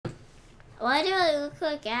Why do I look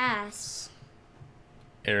like ass?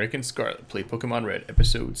 Eric and Scarlet play Pokemon Red,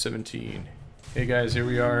 episode 17. Hey guys, here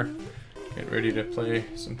we are. Getting ready to play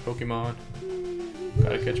some Pokemon.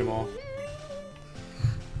 Gotta catch them all.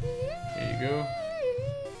 Here you go.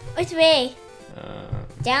 Which way?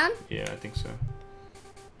 Down? Yeah, I think so.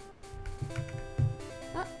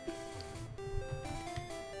 Oh.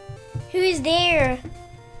 Who's there?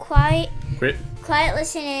 Quiet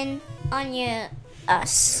listening on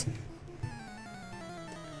us.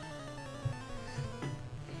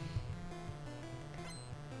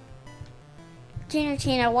 Junior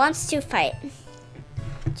Trainer wants to fight.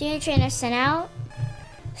 Junior Trainer sent out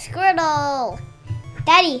Squirtle.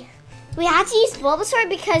 Daddy, we have to use Bulbasaur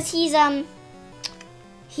because he's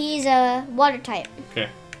a water type. Okay.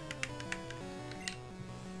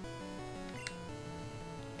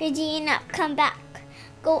 Regina, come back.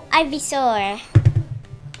 Go Ivysaur.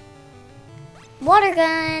 Water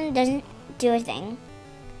gun doesn't do a thing.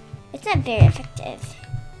 It's not very effective.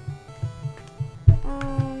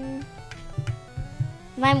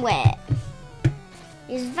 Vine Whip.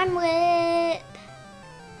 Use Vine Whip.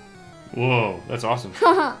 Whoa, that's awesome.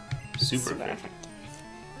 Super effective.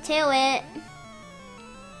 Tail Whip.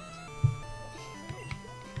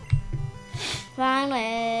 Vine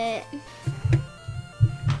Whip.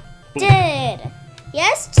 Did.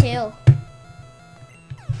 Yes, two.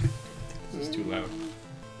 This is too loud.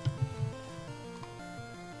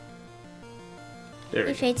 There we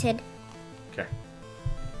We go. fainted. Okay.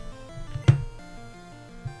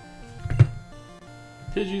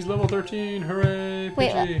 Pidgey's level 13, hooray!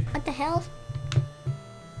 Wait, Pidgey! what the hell?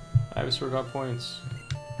 Ivysaur got points.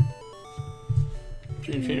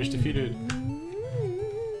 Junior Trainer's defeated.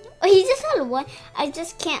 Oh, he just had one. I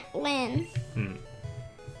just can't win.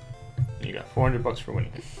 You got $400 for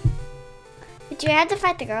winning it. But do you have to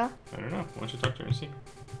fight the girl? I don't know. Why don't you talk to her and see?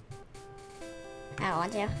 I don't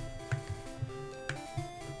want to.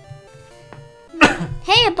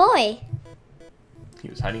 Hey, a boy. He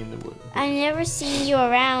was hiding in the wood. I never seen you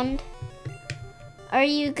around. Are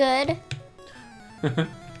you good?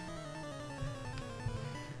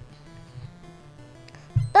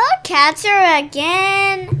 Bellcatcher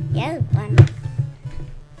again. Yeah, one.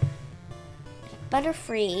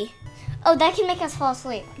 Butterfree. Oh, that can make us fall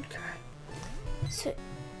asleep. Okay. So,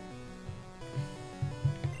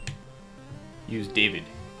 Use David.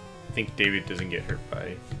 I think David doesn't get hurt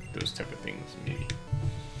by those type of things, maybe.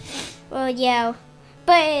 well, yeah.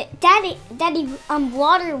 But Daddy,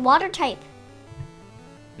 water type.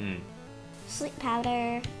 Sleep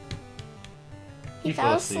powder. He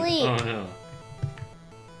fell asleep. Oh no.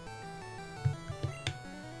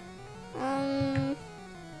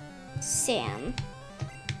 Sam.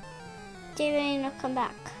 David, come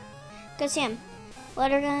back. Go, Sam.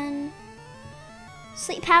 Water gun.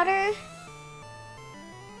 Sleep powder.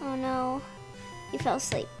 Oh no. He fell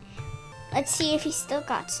asleep. Let's see if he still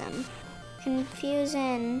got some.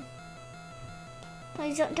 Confusing.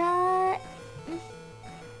 Please don't die.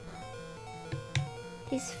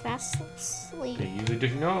 He's fast asleep. Okay, use a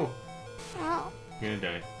different. No! Oh. You're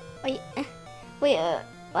gonna die. Wait,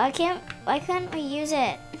 why couldn't we use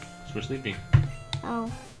it? Because we're sleeping.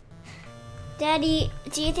 Oh. Daddy,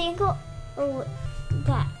 do you think we'll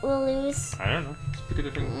lose? I don't know. Let's pick a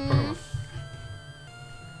different Pokemon.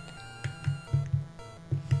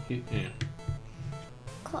 Yeah.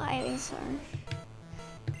 Ivysaur.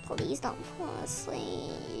 Please don't fall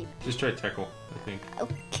asleep. Just try Tackle, I think.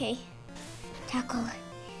 Okay. Tackle.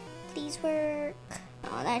 Please work.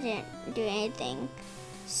 Oh, that didn't do anything.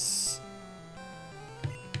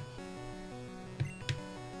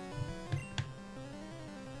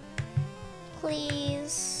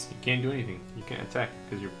 Please. You can't do anything. You can't attack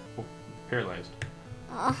because you're paralyzed.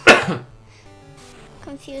 Oh.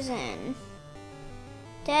 Confusing.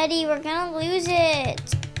 Daddy, we're gonna lose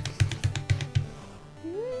it.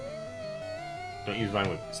 Don't use Vine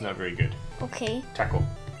Whip. It's not very good. Okay. Tackle.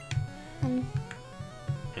 And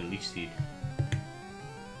Leaf Seed.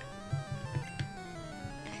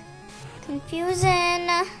 Confusing.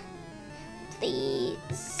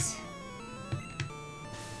 Please.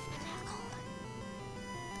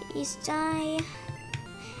 Please die.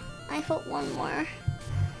 I hope one more.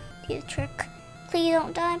 Do the trick. Please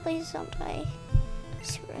don't die. Please don't die.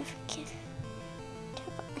 Super effective.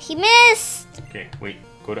 He missed. Okay, wait.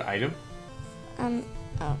 Go to Item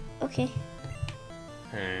Oh, okay.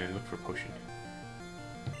 and look for Potion.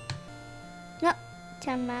 No.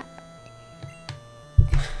 Town map.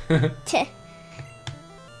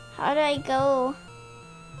 How do I go?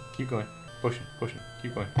 Keep going. Potion.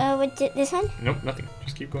 Keep going. What, this one? Nope, nothing.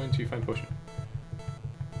 Just keep going until you find Potion.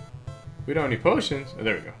 We don't have any potions. Oh,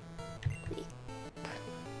 there we go.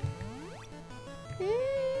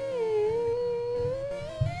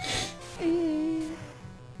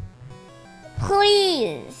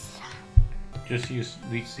 Please. Just use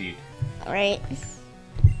Leech Seed. Alright.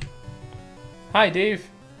 Hi, Dave.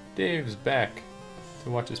 Dave's back to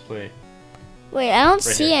watch us play. Wait, I don't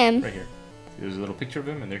Right see here, him. Right here. There's a little picture of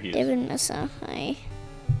him, and there he is. David Missa. Hi.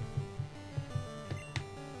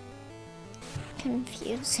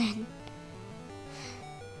 Confusing.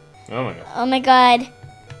 Oh my god. Oh my god.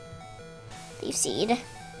 Leaf seed.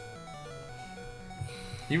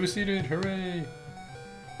 He was seated. Hooray!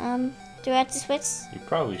 Do I have to switch? You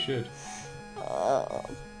probably should. But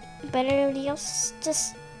everybody else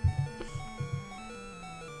just...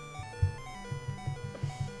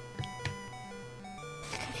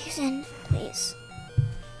 Confusing, please.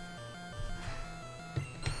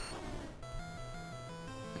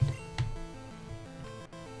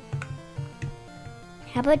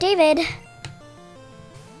 How about David?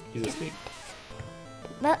 He's asleep.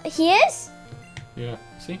 Well, he is? Yeah.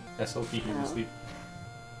 See? SLP. He's Oh. asleep.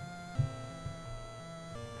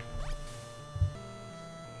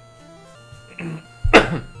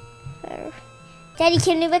 Daddy,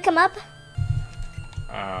 can you wake him up?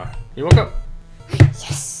 He woke up.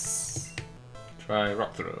 Yes. Try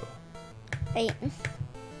rock throw. Wait.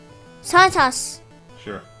 Santos.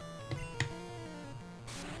 Sure.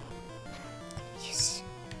 Yes.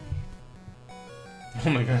 Oh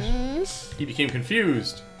my gosh. He became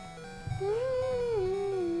confused.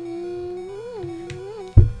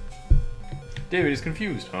 David is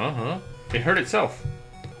confused. Huh? It hurt itself.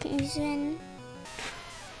 Confusion.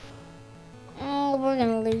 Oh, we're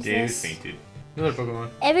gonna lose David this. fainted. Another Pokemon.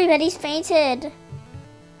 Everybody's fainted.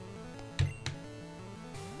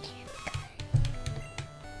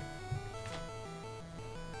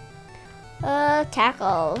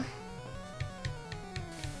 Tackle.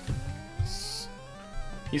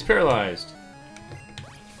 He's paralyzed.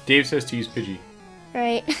 Dave says to use Pidgey.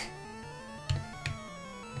 Right.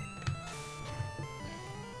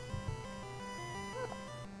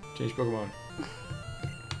 Change Pokemon.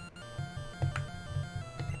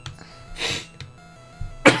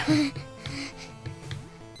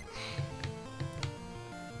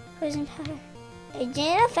 Poison powder. It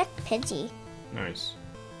didn't affect Pidgey. Nice.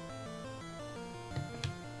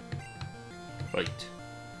 Fight.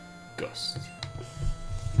 Gust.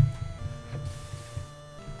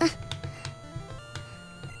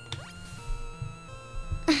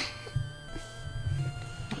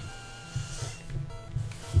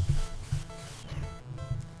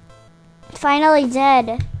 Finally dead.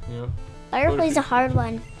 Yep. Fire plays a hard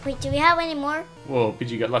one. Wait, do we have any more? Whoa,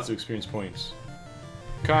 Pidgey got lots of experience points.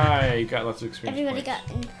 Kai got lots of experience Everybody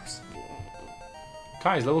points. got.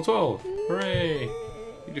 Kai's level 12. Hooray!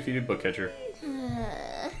 You defeated Bookcatcher.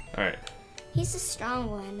 Alright. He's a strong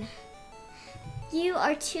one. You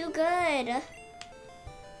are too good.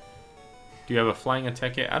 Do you have a flying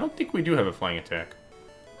attack yet? I don't think we do have a flying attack.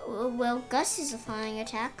 Well, Gus is a flying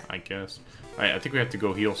attack. I guess. Alright, I think we have to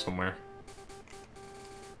go heal somewhere.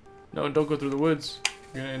 No, don't go through the woods.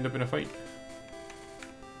 You're gonna end up in a fight.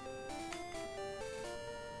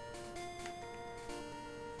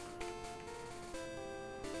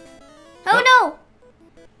 Oh no!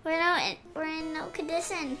 We're in no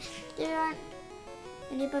condition. There aren't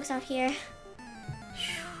any books out here.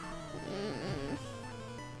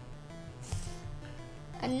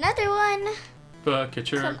 Another one.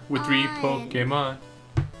 Bookcatcher Come with 3 on. Pokemon.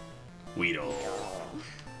 Weedle.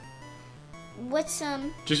 What's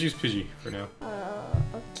Just use Pidgey for now.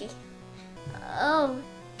 okay. Oh,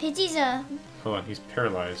 Pidgey's a. Hold on, he's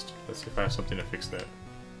paralyzed. Let's see if I have something to fix that.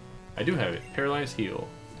 I do have it. Paralyzed heal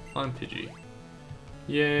on Pidgey.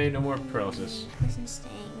 Yay, no more paralysis. Poison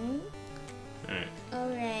sting. Alright.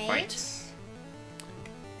 Alright. Fight.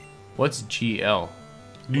 What's GL?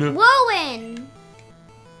 Whirlwind!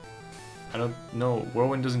 I don't know.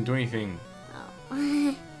 Whirlwind doesn't do anything.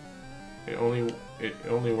 Oh. It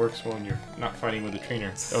only works when you're not fighting with a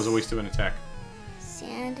trainer. That was a waste of an attack.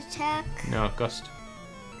 Sand attack. No, Gust.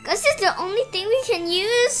 Gust is the only thing we can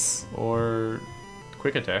use? Or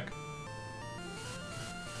quick attack.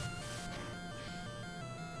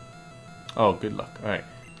 Oh, good luck.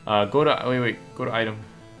 Alright. Go to item.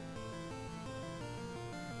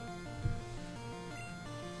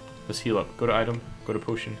 Let's heal up. Go to item. Go to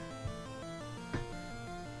potion.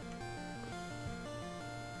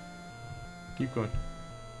 Keep going.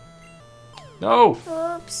 No!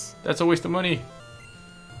 Oops. That's a waste of money.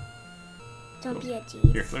 Don't be a thief.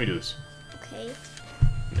 Here, let me do this. Okay.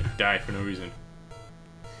 I'm gonna die for no reason.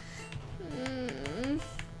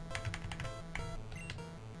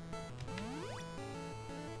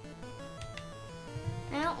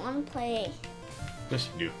 I don't want to play. Yes,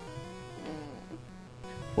 you do.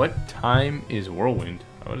 What time is Whirlwind?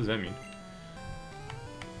 What does that mean?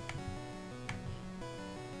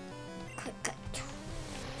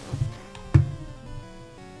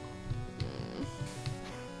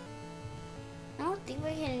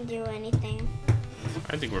 do anything.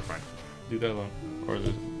 I think we're fine. Leave that alone. Or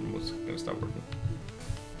the remote's gonna stop working.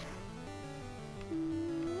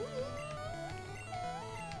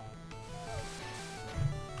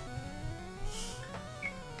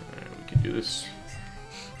 Alright, we can do this.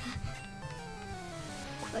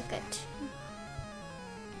 Click it.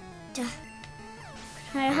 Duh.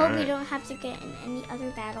 I hope we don't have to get in any other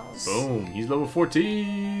battles. Boom, he's level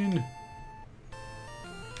 14.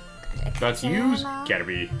 Got to use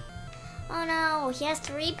Caterpie. Oh no, he has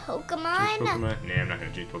 3 Pokemon? Nah, I'm not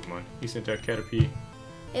gonna change Pokemon. He sent out Caterpie.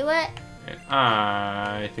 Wait, what? And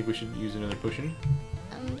I think we should use another potion.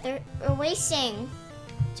 We're wasting.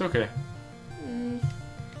 It's okay.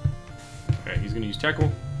 Alright, he's gonna use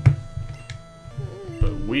Tackle.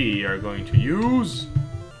 But we are going to use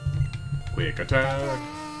Quick Attack.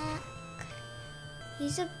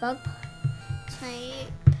 He's a bug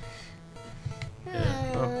type.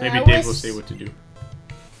 Yeah. Well, maybe Dave will say what to do.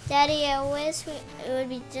 Daddy, I wish it would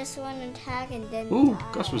be just one attack and then. Ooh,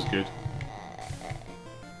 Gus was good.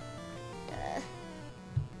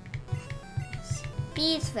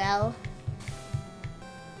 Speed fell.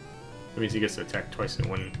 That means he gets to attack twice in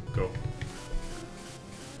one go.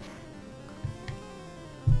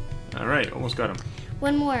 Alright, almost got him.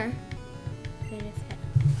 One more.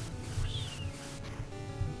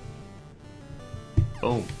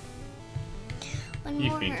 Boom. One He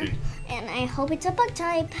more. fainted. And I hope it's a bug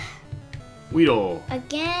type. Weedle.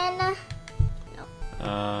 Again.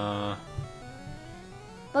 Bug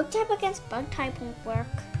type against bug type won't work.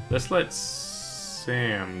 Let's let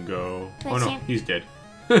Sam go. Wait, oh no, Sam. he's dead.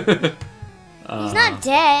 He's not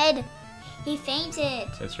dead. He fainted.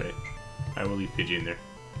 That's right. I will leave Pidgey in there.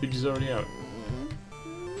 Pidgey's already out.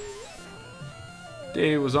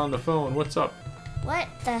 Dave was on the phone. What's up? What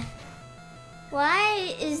the?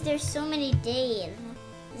 Why is there so many Daves?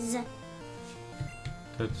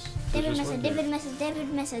 That's David just message, one David message,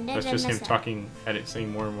 David message, That's David just him message. talking at it, saying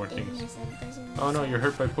more and more David things. message, David Oh no, message. you're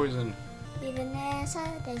hurt by poison. David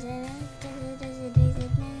message, David message,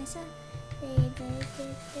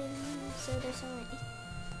 so there's so many.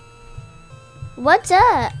 What's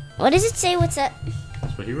up? What does it say? What's up?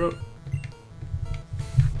 That's what he wrote.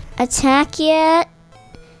 Attack yet?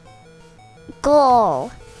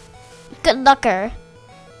 Goal. Good lucker.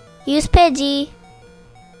 Use Pidgey.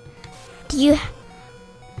 Do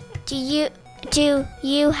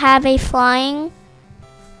you have a flying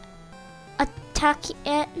attack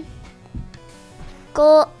yet?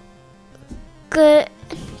 Goal. Good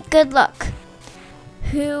luck.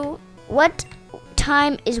 What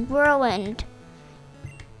time is Whirlwind?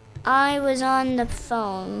 I was on the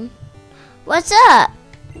phone. What's up?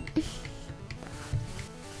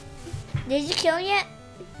 Did you kill yet?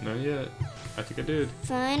 Not yet. I think I did.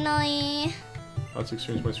 Finally. Lots of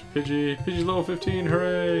experience points for Pidgey. Pidgey's level 15,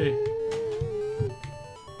 hooray!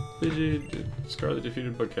 Pidgey, Scarlet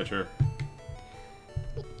defeated Bugcatcher.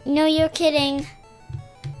 No, you're kidding.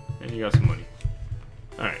 And you got some money.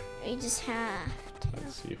 Alright, We just have to.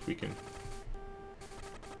 let's see if we can...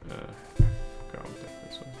 forgot what that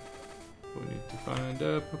was. We need to find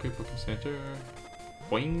a Poke Center.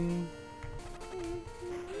 Boing!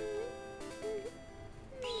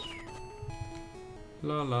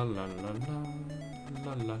 La la la la la.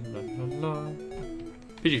 La la la la la.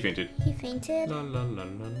 Pidgey fainted. He fainted. La la la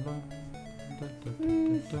la la. Da, da, da,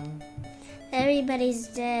 da, da. Everybody's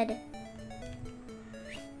dead.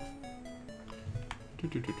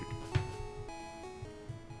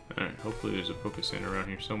 Alright, hopefully there's a Poke Center around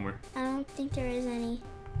here somewhere. I don't think there is any.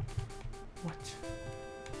 What?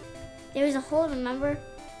 There was a hole, remember?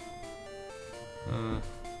 Oh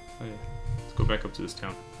yeah. Let's go back up to this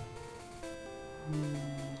town.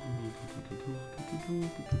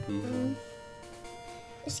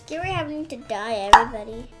 It's scary having to die,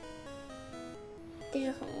 everybody. There's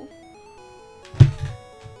a hole.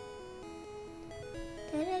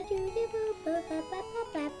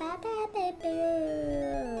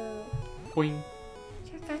 Boing.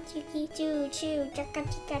 Chaka chiki choo choo, chaka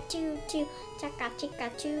chika choo choo, chaka chika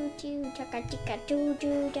choo choo, chaka chika choo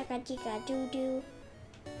choo, chaka chika choo choo.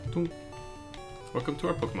 Dunk. Welcome to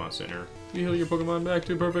our Pokemon Center. You heal your Pokemon back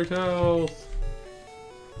to perfect health.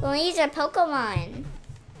 Well, these are Pokemon.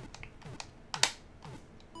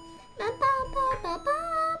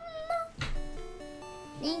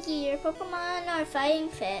 Thank you, your Pokemon are fighting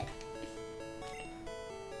fit.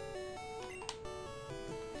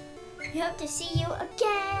 We hope to see you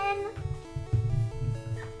again.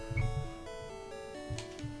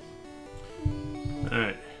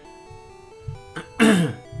 Alright.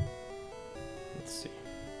 Let's see.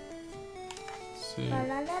 La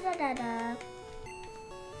la la la la la.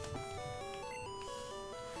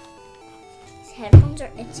 headphones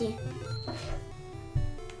are itchy.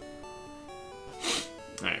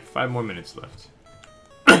 Alright, 5 more minutes left.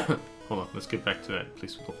 Hold on, let's get back to that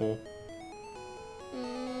place with the hole.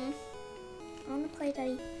 I wanna play,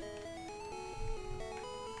 Daddy.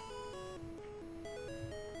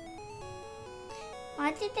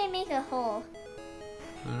 Why did they make a hole?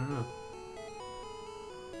 I don't know.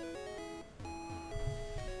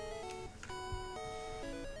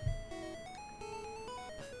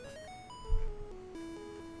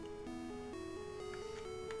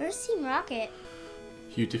 Where's Team Rocket?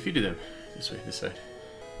 You defeated them. This way, this side.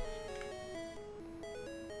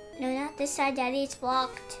 No, not this side, Daddy. It's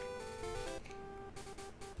blocked.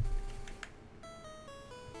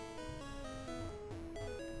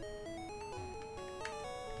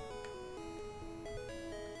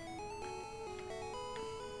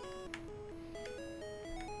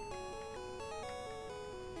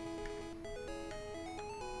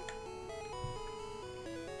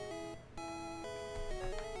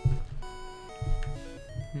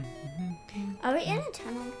 Are we in a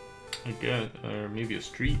tunnel? I guess, or maybe a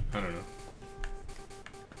street? I don't know.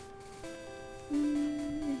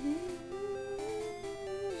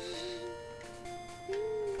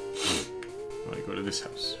 I go to this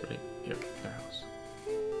house, right? Yep, that house.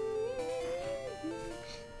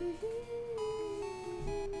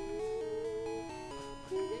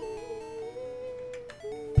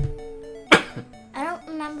 I don't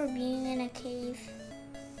remember being in a cave.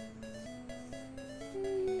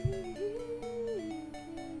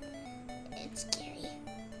 It's scary.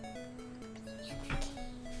 Being in a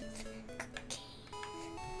cave.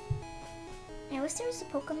 I wish there was a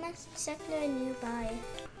Pokemon sector nearby.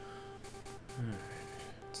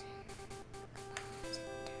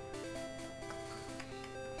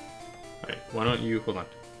 Alright, why don't you, hold on.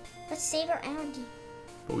 Let's save our energy.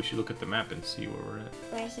 But we should look at the map and see where we're at.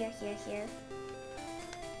 Right here, here, here.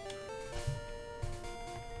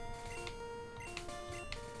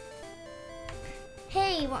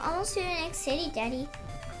 Hey, we're almost to the next city, Daddy.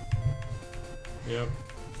 Yep,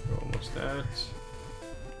 we're almost at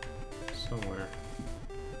somewhere.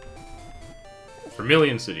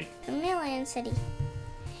 Vermilion City. Vermilion City.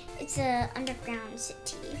 It's a underground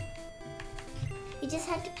city. We just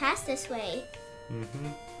had to pass this way. Mm-hmm.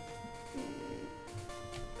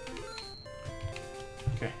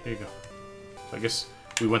 Okay, here you go. So I guess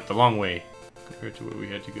we went the long way compared to where we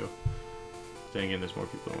had to go. Then again, there's more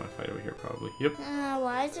people that want to fight over here, probably. Yep.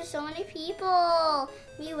 Why is there so many people?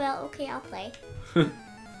 Me, well, okay, I'll play. I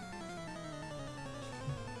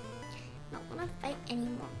don't want to fight any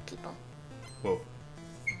more people. Whoa.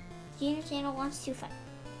 Junior Channel wants to fight.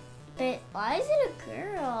 But why is it a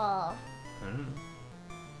girl? I don't know.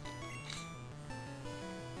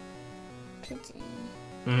 Pigeon.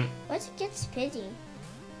 Mm-hmm. What's against Pidgey?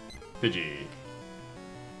 Pidgey.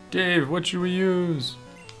 Dave, what should we use?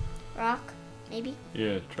 Rock, maybe?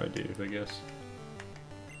 Yeah, try Dave, I guess.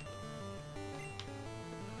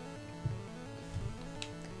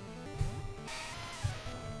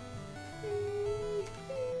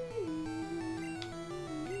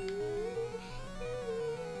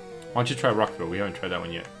 Why don't you try Rock Throw? We haven't tried that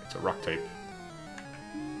one yet. It's a rock type.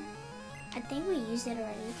 I think we used it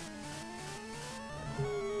already.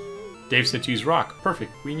 Dave said to use Rock.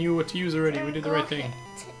 Perfect. We knew what to use already. We did the right thing.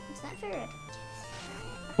 It's not fair.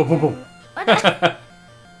 Boom, boom, boom. What the?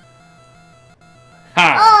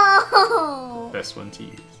 Ha! Oh! Best one to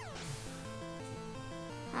use.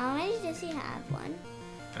 How many does he have? One?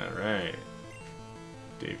 Alright.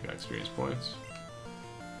 Dave got experience points.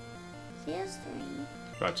 He has 3.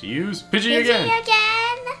 About to use Pidgey again!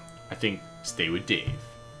 again! I think stay with Dave.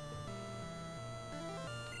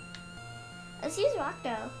 Let's use Rock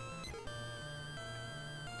though.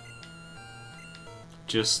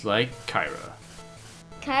 Just like Kyra.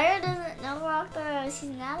 Kyra doesn't know Rock throws. She's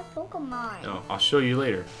not a Pokemon. No, I'll show you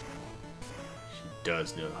later. She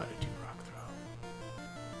does know how to do Rock Throw.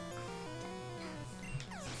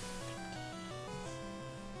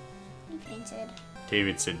 He fainted.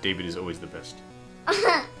 David said David is always the best.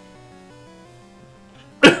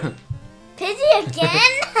 Pidgey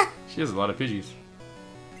again? She has a lot of Pidgeys.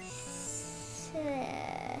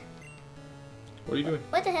 What are you doing?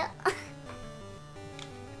 What the hell?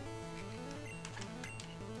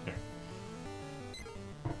 Here.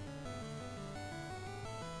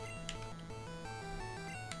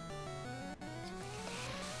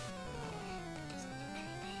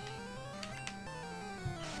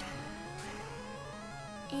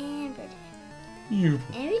 And we're dead. You.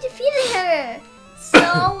 And we defeated her!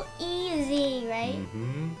 So easy, right?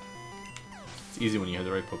 Mm-hmm. It's easy when you have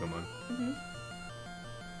the right Pokemon. Mm-hmm.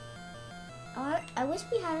 I wish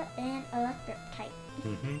we had an electric type.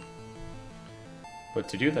 Mm-hmm. But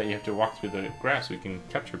to do that, you have to walk through the grass so you can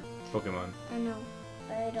capture Pokemon. I know,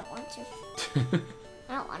 but I don't want to.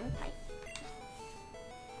 I don't want to fight.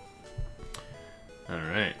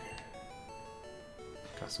 Alright.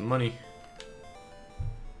 Got some money.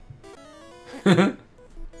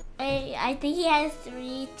 I think he has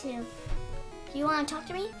 3 too. Do you want to talk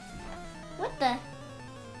to me? What the?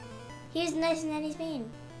 He's nice and then he's mean.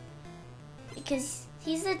 Because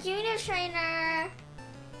he's a junior trainer.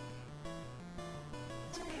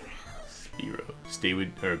 Hero. Stay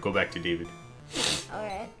with, or go back to David.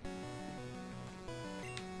 Alright.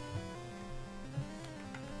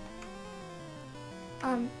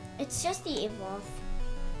 It's just the evolve.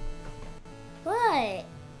 What?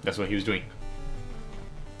 That's what he was doing.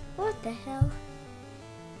 What the hell?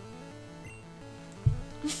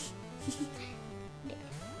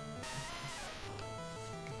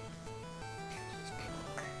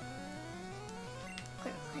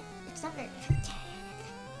 It's not very effective.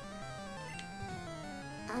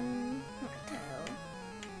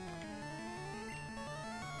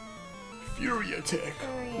 Fury attack.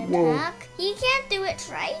 Fury Whoa. attack. He can't do it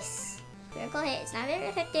twice. Critical hit. It's not very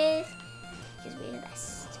effective. Because we're the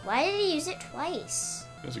best. Why did he use it twice?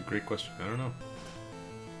 That's a great question. I don't know.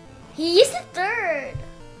 He used the third.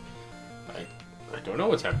 I don't know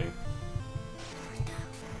what's happening.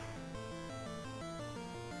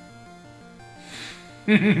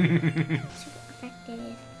 Super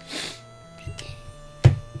effective.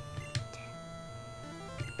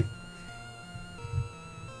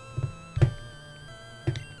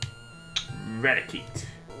 Eradicate.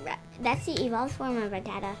 That's the evolved form of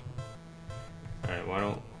Rattata.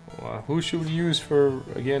 Alright, who should we use for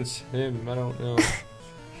against him? I don't know.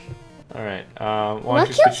 Alright, What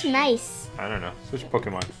kills mice? I don't know. Switch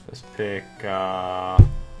Pokemon. Let's pick Ivysaur?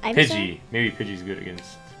 Pidgey. Maybe Pidgey's good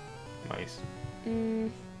against mice. No.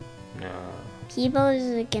 People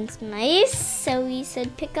is against mice, so we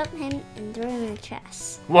said pick up him and throw him in the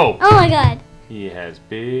chest. Whoa! Oh my god! He has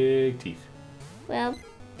big teeth. Well,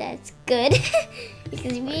 that's good.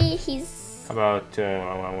 Because he's... How about,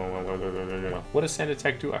 what does Sand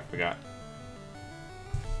Attack do? I forgot.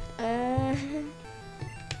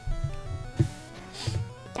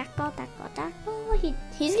 Tackle.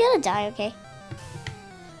 He's gonna die, okay?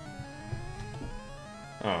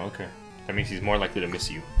 Oh, okay. That means he's more likely to miss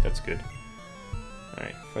you. That's good.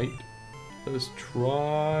 Alright, fight. Let's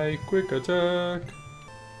try quick attack.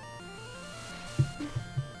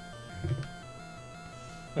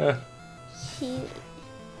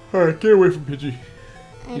 Alright, get away from Pidgey.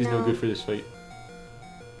 He's no good for this fight.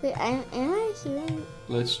 Wait, am I hearing?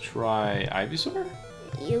 Let's try Ivysaur?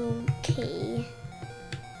 Okay.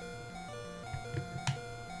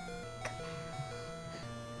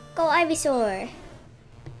 Go Ivysaur.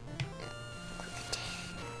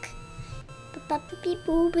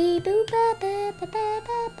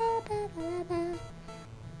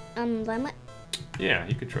 Violet? Yeah,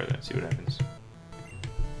 you could try that, see what happens.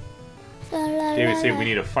 David said we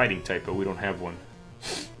need a fighting type, but we don't have one.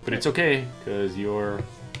 But it's okay, because your...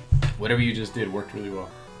 whatever you just did worked really well.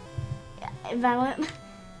 Violet?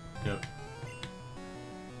 Yep.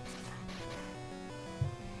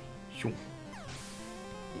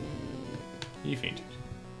 He fainted.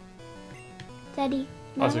 Daddy,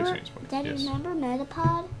 remember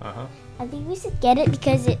Metapod? Uh-huh. I think we should get it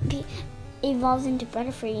because it evolves into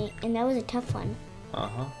Butterfree, and that was a tough one.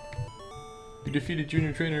 Uh-huh. You defeated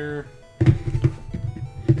Junior Trainer.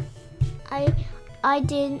 I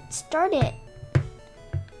didn't start it.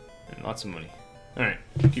 And lots of money. Alright,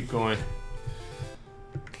 keep going.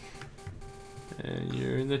 And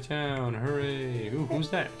you're in the town. Hooray. Who's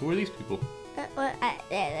that? Who are these people?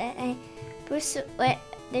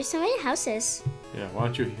 There's so many houses. Yeah, why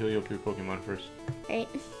don't you heal up your Pokemon first? Right.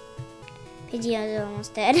 Pidgey is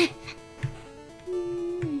almost dead.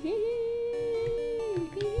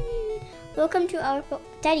 Welcome to our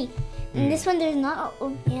Daddy. In this one, there's not.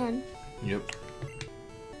 Oh man. Yep.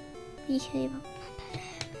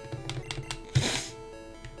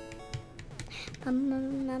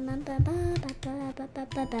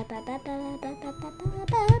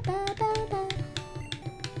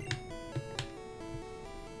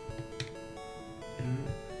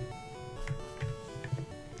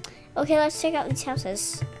 Okay, let's check out these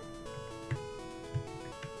houses.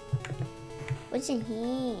 What's in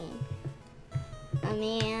here? A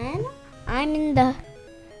man. I'm in the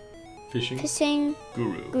fishing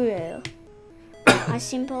guru. A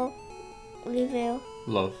simple review.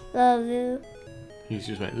 Love. You. He's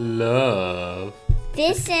just like love.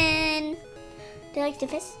 Fishing. Do you like to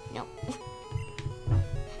fish? No.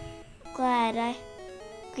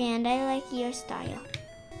 Grand, I like your style.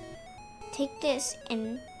 Take this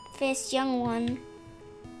and fish, young one.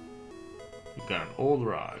 You got an old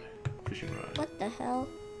rod. Fishing rod. What the hell?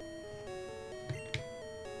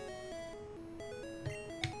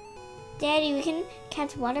 Daddy, we can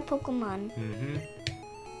catch water Pokemon. Mm-hmm.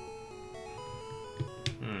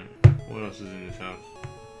 What else is in this house?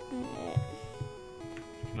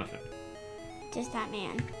 Nothing. Just that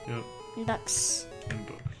man. Yep. And books. And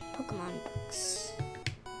books. Pokemon books.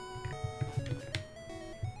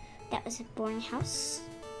 That was a boring house.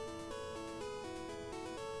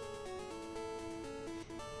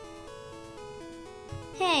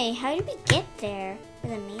 Hey, how did we get there?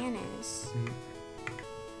 Where the man is.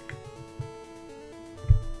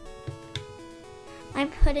 I'm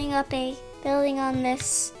putting up a building on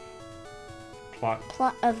this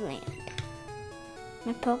plot of land.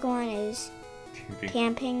 My Pokemon is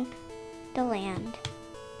camping the land.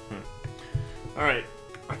 Alright,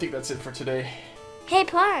 I think that's it for today. Hey,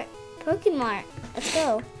 Pokemon, let's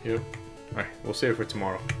go. Yep. Alright, we'll save it for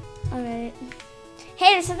tomorrow. Alright.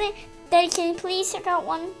 Hey, there's something. Daddy, can you please check out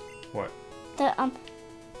one? What? The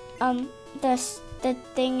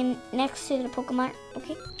thing next to the Pokemon,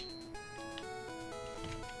 okay?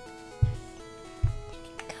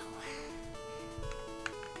 Go.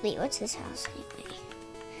 Wait, what's this house anyway?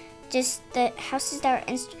 Just the houses that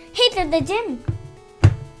are hey, the gym!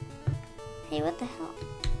 Hey, what the hell?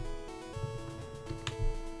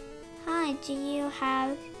 Hi, do you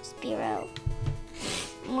have Spearow?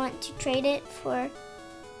 Want to trade it for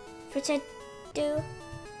to do?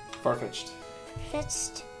 Farfetch'd.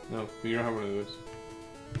 Farfetch'd? No, we don't have one of those.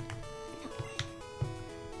 No.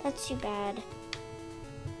 That's too bad.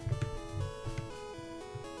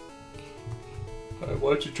 Alright, why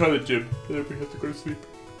don't you try the gym? Then we have to go to sleep.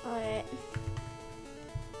 Alright.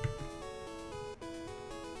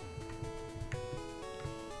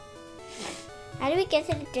 How do we get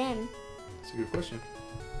to the gym? That's a good question.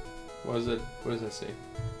 What does that say?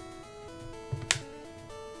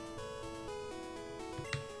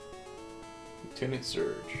 Lieutenant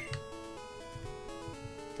Surge.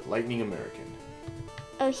 The Lightning American.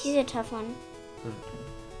 Oh, he's a tough one.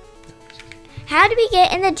 How do we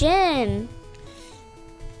get in the gym?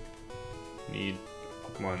 Need a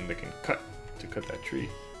Pokemon that can cut that tree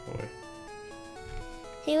away.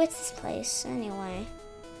 Hey, what's this place anyway?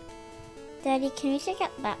 Daddy, can we check out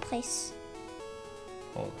that place?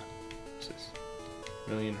 Hold on. What's this?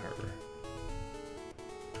 Million Harbor.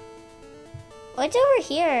 What's over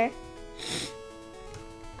here?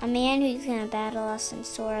 A man who's gonna battle us in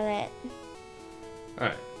Swirlet.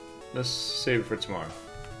 Alright. Let's save it for tomorrow.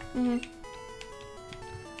 Mhm.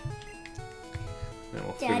 Then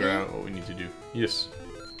we'll Daddy? figure out what we need to do. Yes.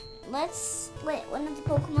 Let's let one of the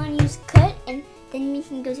Pokemon use Cut, and then we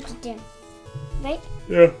can go to the gym. Right?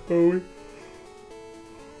 Yeah, we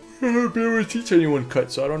haven't been able to teach anyone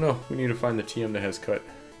cut, so I don't know. We need to find the TM that has cut.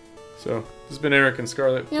 So, this has been Eric and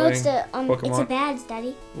Scarlett No, playing it's the Pokemon. it's a badge,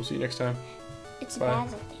 Daddy. We'll see you next time. It's Bye. a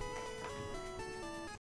badge, I think.